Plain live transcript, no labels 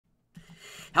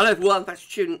Hello everyone, thanks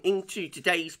for tuning into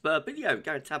today's video. We're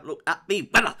going to have a look at the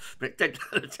weather for the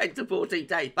next 10 to 14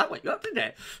 days. By the way, you're up in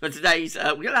there. For today's,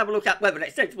 we're going to have a look at weather for the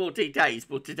next 10 to 14 days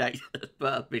for today's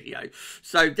video.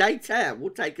 So day 10 will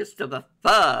take us to the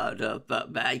 3rd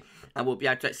of May, and we'll be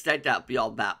able to extend out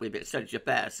beyond that with a bit of central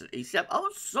affairs. Except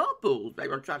ensembles,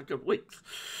 maybe on track a couple of weeks.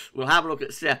 We'll have a look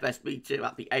at CFS V2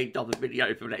 at the end of the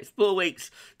video for the next 4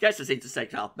 weeks. Gets us into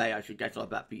second half May. I should get on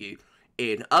that for you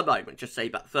in a moment. Just say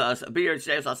that first, video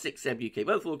today our 6 AM UK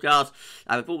weather forecast,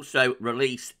 and we've also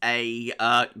released the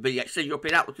extended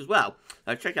European outlook as well.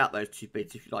 Check out those 2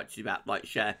 bits if you'd like to do that, like,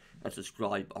 share, and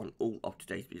subscribe on all of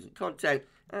today's videos and content.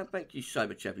 And thank you so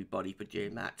much, everybody, for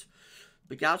doing that.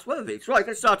 The GavsWeatherVids. Right,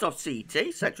 let's start off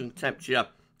CT. Central temperature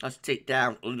has ticked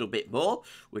down a little bit more.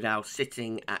 We're now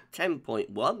sitting at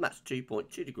 10.1. That's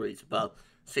 2.2 degrees above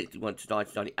 61 to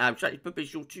 99 average. That is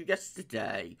provisional to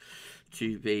yesterday,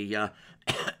 to the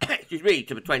excuse me,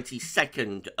 to the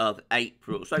 22nd of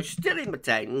April. So still in the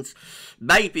tens.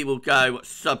 Maybe we'll go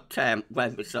sub 10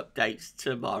 when this updates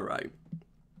tomorrow.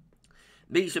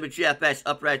 These are the GFS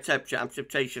upper air temperature and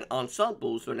precipitation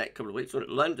ensembles for the next couple of weeks. So at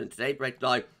London today, red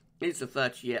line is the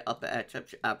 30-year upper air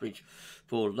temperature average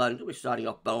for London. We're starting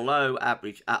off below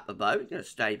average at the moment. We're going to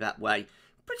stay that way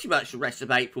pretty much the rest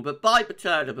of April, but by the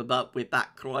turn of the month, we're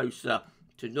back closer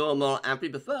to normal. And for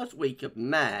the first week of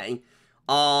May,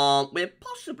 we're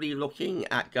possibly looking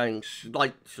at going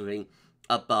slightly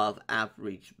above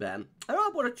average then. There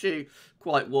are 1 or 2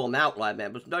 quite warm outlier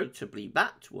members, notably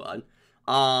that one.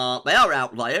 They are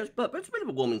outliers, but it's a bit of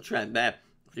a warming trend there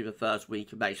through the first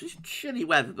week of May. So it's chilly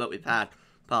weather that we've had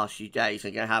past few days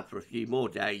and going to have for a few more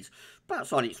days.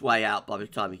 That's on its way out by the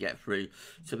time we get through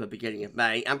to the beginning of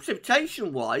May. And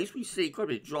precipitation-wise, we see quite a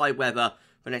bit of dry weather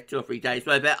for the next 2 or 3 days,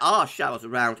 where there are showers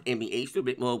around in the east, a little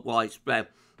bit more widespread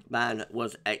than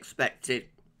was expected.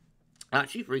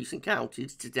 Actually, for recent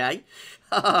counties today,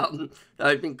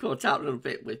 I've been caught out a little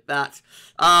bit with that.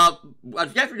 As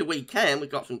we get through the weekend, we've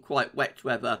got some quite wet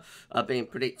weather being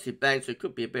predicted then, so it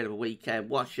could be a bit of a weekend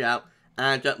washout,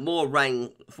 and more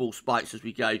rainfall spikes as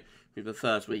we go through the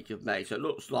first week of May. So it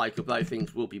looks like, although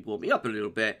things will be warming up a little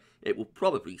bit, it will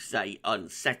probably stay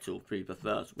unsettled through the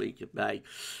first week of May.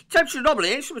 Temperature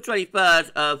anomalies from the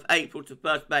 23rd of April to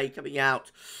 1st May coming out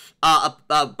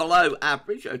below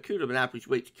average, a cooler than average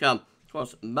week to come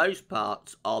across most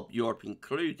parts of Europe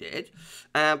included.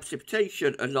 And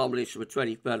precipitation anomalies from the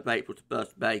 23rd of April to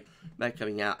 1st May, they're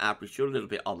coming out average, a little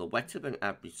bit on the wetter than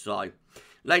average side.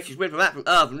 Latest wind from that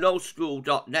from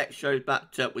knowleschool.net shows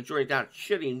that we're drawing down a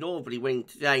chilly northerly wind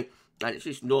today, and it's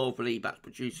this northerly that's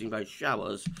producing those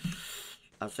showers.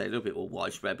 I'd say a little bit more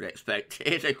widespread than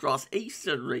expected across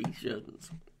eastern regions.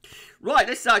 Right,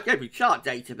 let's go through chart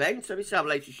data then. So this is our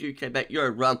latest UK Met Euro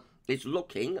run. It's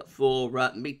looking for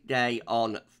midnight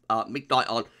on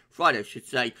Friday, I should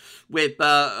say, with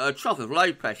a trough of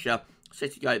low pressure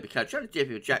sitting over the country. Trying to dip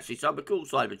with actually, so on the cool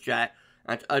side of the jet,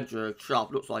 and under a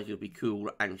trough, looks like it'll be cool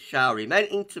and showery. Then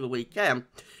into the weekend,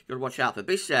 you've got to watch out for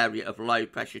this area of low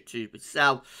pressure to the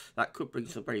south. That could bring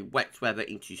some very wet weather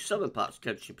into southern parts of the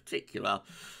country in particular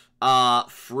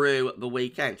through the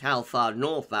weekend. How far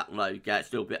north that low gets,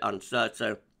 still a bit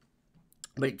uncertain.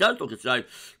 But it does look as though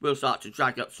we'll start to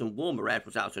drag up some warmer air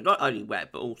from south. So not only wet,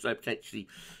 but also potentially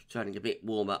turning a bit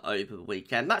warmer over the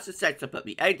weekend. That's the setup at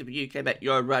the end of the UK Met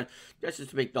Euro run. Just as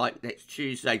to midnight next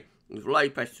Tuesday, with low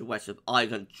pressure to west of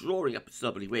Ireland, drawing up a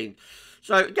southerly wind.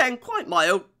 So again, quite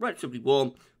mild, relatively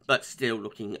warm, but still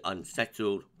looking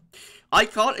unsettled.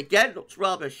 Icon, again, looks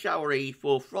rather showery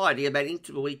for Friday, and then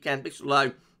into the weekend, this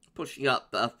low pushing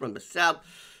up from the south.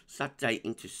 Saturday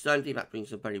into Sunday, that brings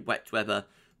some very wet weather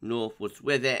northwards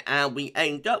with it, and we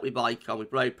end up with Icon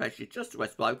with low pressure just to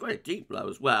west of Ireland, quite a deep low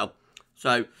as well.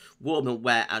 So warm and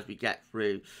wet as we get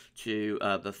through to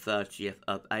the 30th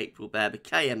of April there. The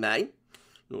KMA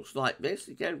looks like this,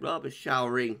 again, rather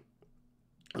showery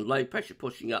and low pressure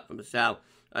pushing up from the south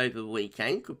over the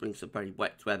weekend. Could bring some very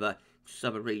wet weather to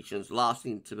southern regions,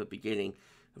 lasting to the beginning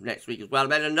of next week as well.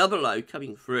 And then another low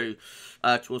coming through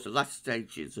towards the latter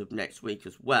stages of next week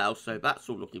as well. So that's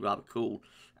all looking rather cool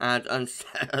and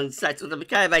unsettled. And the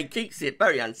KMA keeps it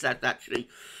very unsettled, actually,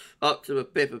 up to the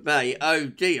 5th of May. Oh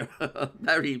dear,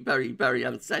 very, very, very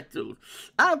unsettled.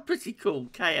 And pretty cool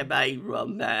KMA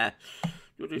run there.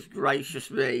 Goodness gracious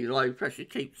me, low pressure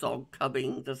keeps on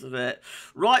coming, doesn't it?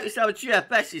 Right, let's see how the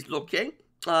GFS is looking.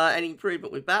 Any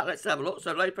improvement with that? Let's have a look.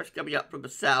 So low pressure coming up from the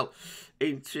south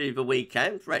into the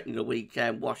weekend, threatening a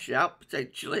weekend washout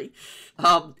potentially.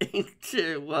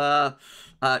 Into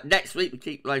next week, we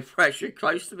keep low pressure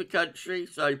close to the country.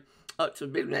 So up to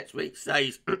the middle of next week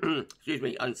stays, excuse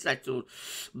me, unsettled.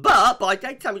 But by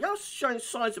daytime, we are showing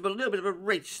signs of a little bit of a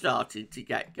ridge starting to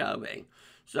get going.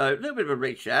 So a little bit of a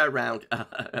ridge there around,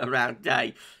 around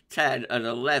day 10 and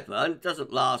 11.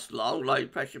 Doesn't last long. Low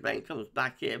pressure then comes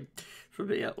back in from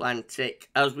the Atlantic.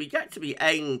 As we get to the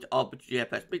end of the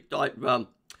GFS midnight run,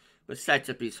 the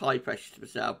setup is high pressure to the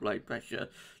south, low pressure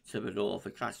to the north,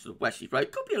 and classes of westerly flow.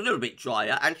 Could be a little bit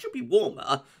drier and should be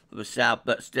warmer for the south,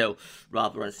 but still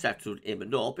rather unsettled in the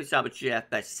north. It's how the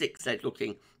GFS V2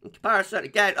 looking in comparison.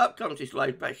 Again, up comes this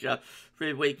low pressure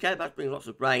through the weekend. That's bringing lots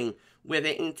of rain with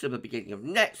it into the beginning of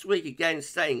next week. Again,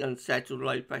 staying unsettled,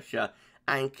 low pressure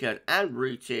anchored and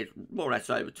rooted more or less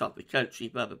over top of the country,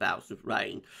 further bouts of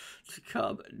rain to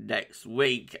come next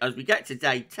week. As we get to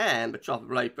day 10, the trough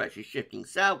of low pressure shifting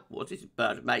southwards. This is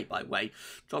bird of May, by the way.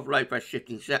 Trough of low pressure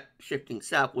shifting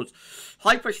southwards.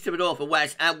 High pressure to the north and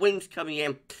west, and winds coming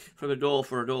in from the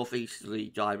north or a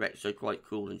northeasterly direct, so quite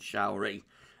cool and showery.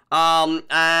 And,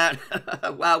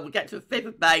 well, we get to the 5th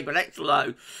of May, but next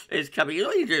low is coming.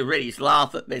 All you do really is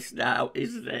laugh at this now,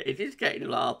 isn't it? It is getting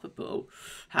laughable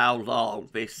how long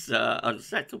this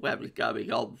unsettled weather is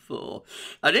going on for.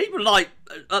 And even like,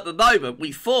 at the moment,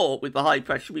 we thought with the high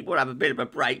pressure we would have a bit of a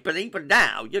break, but even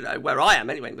now, you know, where I am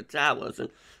anyway, in the towers and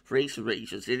for eastern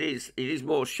regions, it is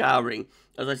more showering,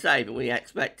 as I say, than we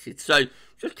expected. So,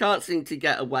 just can't seem to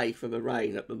get away from the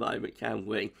rain at the moment, can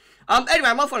we? Anyway,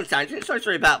 I'm off on a tangent. So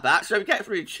sorry about that. So we get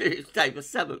through Tuesday, the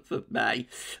 7th of May.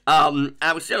 And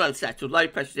we're still unsettled. Low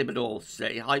pressure in the North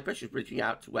Sea. High pressure bridging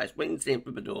out to west. Winds in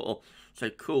from the north.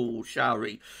 So cool,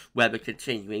 showery weather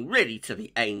continuing really to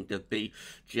the end of the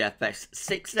GFS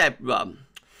V2 run.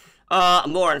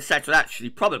 More unsettled, actually,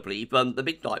 probably, than the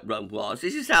midnight run was.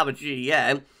 This is how the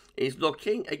GEM is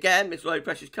looking. Again, this low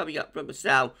pressure is coming up from the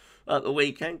south at the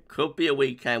weekend. Could be a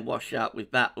weekend washout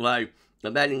with that low.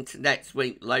 And then into next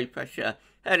week, low pressure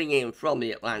heading in from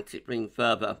the Atlantic, bringing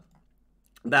further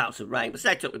bouts of rain. The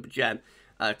setup with the gem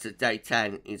to day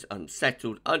 10 is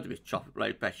unsettled under this tropical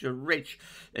low pressure ridge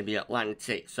in the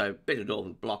Atlantic. So a bit of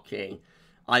northern blocking.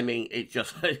 I mean, it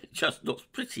just looks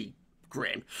pretty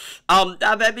grim. And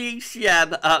then the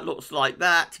ECM looks like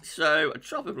that. So a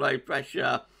tropical low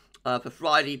pressure for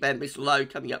Friday, then this low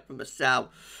coming up from the south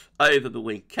over the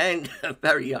weekend. A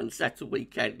very unsettled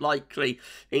weekend, likely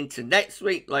into next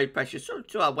week. Low pressure sort of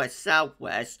to our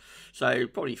west-southwest, so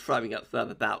probably throwing up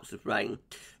further bouts of rain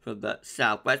from the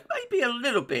southwest. Maybe a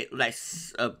little bit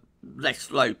less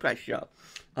low pressure.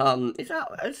 Is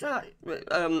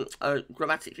that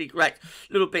grammatically correct?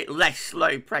 A little bit less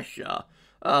low pressure.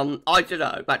 I don't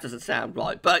know, that doesn't sound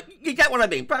right, but you get what I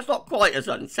mean. Perhaps not quite as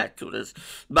unsettled as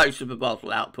most of the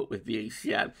model output with the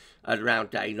ECM at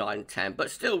around day 9, 10, but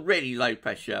still really low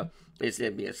pressure is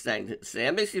in the ascendancy.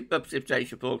 And this is the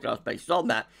precipitation forecast based on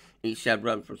that ECM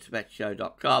run from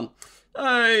tibetshow.com.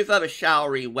 Further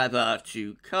showery weather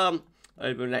to come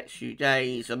over the next few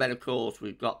days, and then of course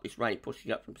we've got this rain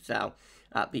pushing up from south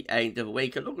at the end of the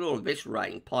week. And look at all of this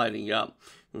rain piling up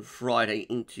from Friday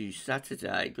into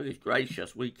Saturday. Goodness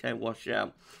gracious, weekend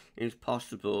washout is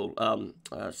possible.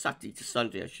 Saturday to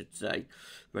Sunday, I should say.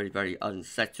 Very, very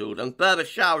unsettled. And further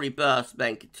showery bursts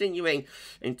then continuing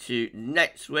into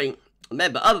next week.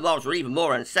 Remember, other models are even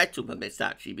more unsettled than this,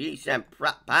 actually. The ECM,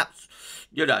 perhaps,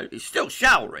 you know, it's still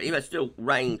showery. There's still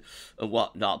rain and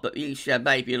whatnot. But the ECM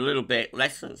may be a little bit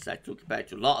less unsettled compared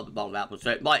to a lot of the model outputs.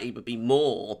 So it might even be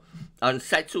more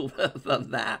unsettled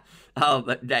than that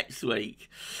next week.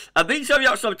 These are the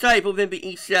options on the table within the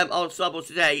ECM ensemble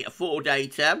today for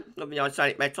data. On the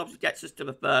Icelandic Methops, gets us to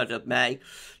the 3rd of May.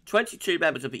 22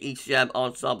 members of the ECM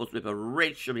ensembles with a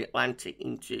ridge from the Atlantic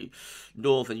into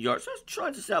Northern Europe. So let's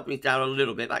try to settle things down a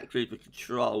little bit. That includes the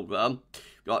control run.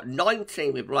 We've got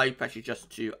 19 with low pressure just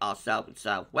to our south and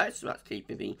southwest. So that's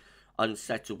keeping the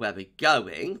unsettled weather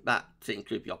going. That to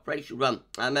include the operation run.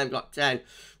 And then we've got 10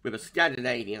 with a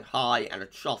Scandinavian high and a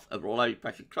trough of low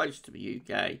pressure close to the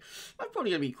UK. That's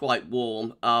probably going to be quite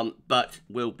warm, but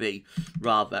will be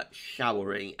rather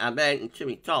showery. And then in 2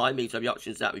 weeks' time, these are the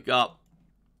options that we've got.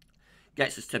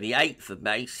 Gets us to the 8th of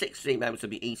May, 16 members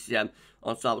of the ECM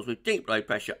ensembles with deep low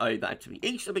pressure over and to the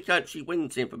east of the country,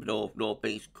 winds in from the north,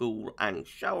 northeast, cool and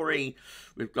showery.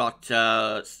 We've got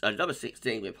another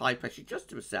 16 with high pressure just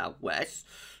to the southwest,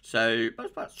 so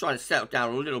most parts trying to settle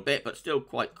down a little bit, but still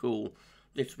quite cool,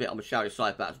 a little bit on the showery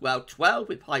side of that as well. 12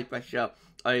 with high pressure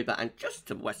over and just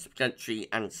to the west of the country,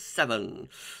 and 7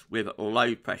 with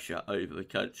low pressure over the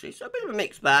country. So a bit of a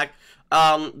mixed bag,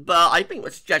 but I think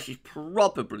the suggestion is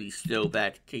probably still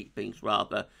there to keep things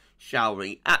rather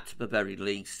showery at the very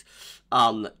least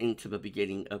into the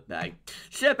beginning of May.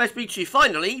 CFS V2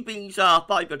 finally, these are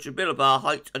 500 millibar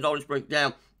height and orange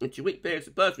breakdown into week periods.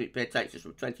 The first week period takes us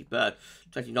from 23rd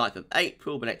to 29th of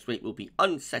April. The next week will be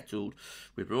unsettled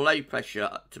with low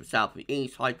pressure to the south and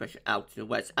east, high pressure out to the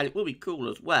west, and it will be cool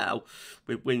as well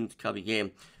with winds coming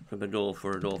in from the north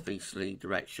or a northeasterly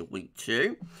direction. Week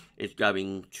 2 is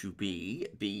going to be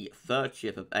the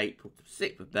 30th of April to the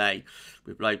 6th of May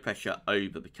with low pressure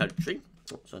over the country.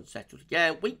 It's unsettled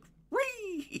again. Week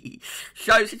 3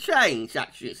 shows a change,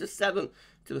 actually. It's the 7th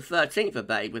to the 13th of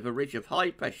May with a ridge of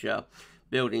high pressure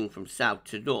building from south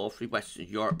to north through Western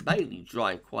Europe, mainly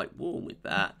dry and quite warm with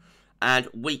that. And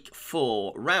week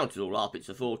 4 rounds it all up. It's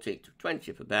the 14th to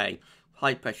 20th of May.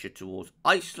 High pressure towards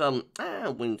Iceland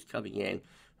and winds coming in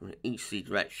from an easterly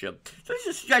direction. So this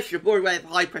is a suggestion of more way of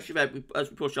high pressure as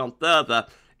we push on further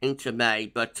into May.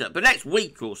 But the next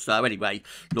week or so, anyway,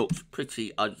 looks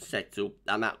pretty unsettled.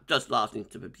 And that does last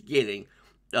into the beginning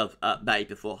of May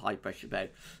before high pressure May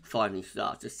finally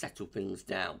starts to settle things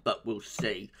down, but we'll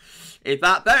see if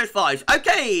that verifies.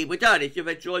 Okay, we're done. If you've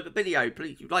enjoyed the video,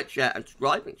 please do like, share and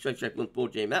subscribe. Make sure everyone's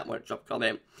board doing that. Why don't drop a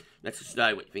comment, let us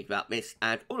know what you think about this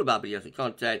and all of our videos and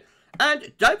content.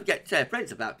 And don't forget to tell your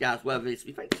friends about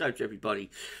GavsWeatherVids. Thanks so much to everybody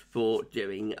for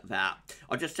doing that.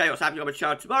 I'll just tell you what's happening on my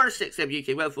channel tomorrow, 6 AM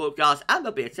UK weather forecast, and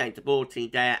there'll be a 10 to 14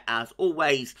 day as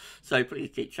always. So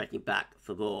please keep checking back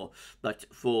for more. But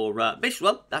for this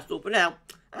one, that's all for now.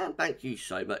 And thank you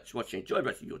so much for watching. Enjoy the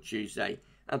rest of your Tuesday,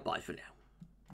 and bye for now.